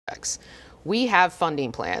projects. We have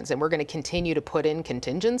funding plans, and we're going to continue to put in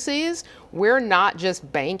contingencies. We're not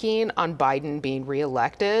just banking on Biden being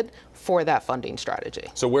reelected for that funding strategy.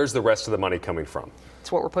 So where's the rest of the money coming from?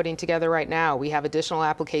 It's what we're putting together right now. We have additional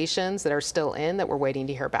applications that are still in that we're waiting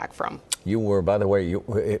to hear back from. You were, by the way,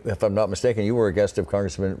 if I'm not mistaken, you were a guest of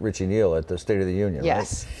Congressman Richie Neal at the State of the Union,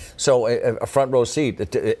 yes. Right? So a front row seat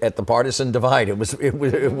at the partisan divide. It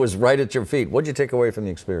was right at your feet. What did you take away from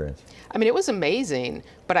the experience? I mean, it was amazing,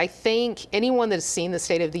 but I think anyone that has seen the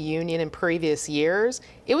State of the Union in previous years,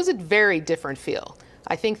 it was a very different feel.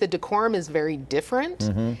 I think the decorum is very different,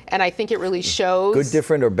 and I think it really shows. Good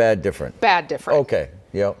different or bad different? Bad different. Okay,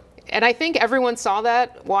 yep. And I think everyone saw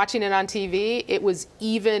that watching it on TV. It was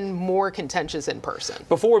even more contentious in person.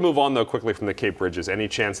 Before we move on, though, quickly from the Cape Bridges, any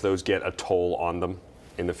chance those get a toll on them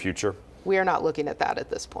in the future? We are not looking at that at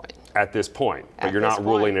this point. At this point, but you're not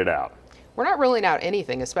ruling it out? We're not ruling out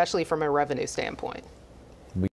anything, especially from a revenue standpoint.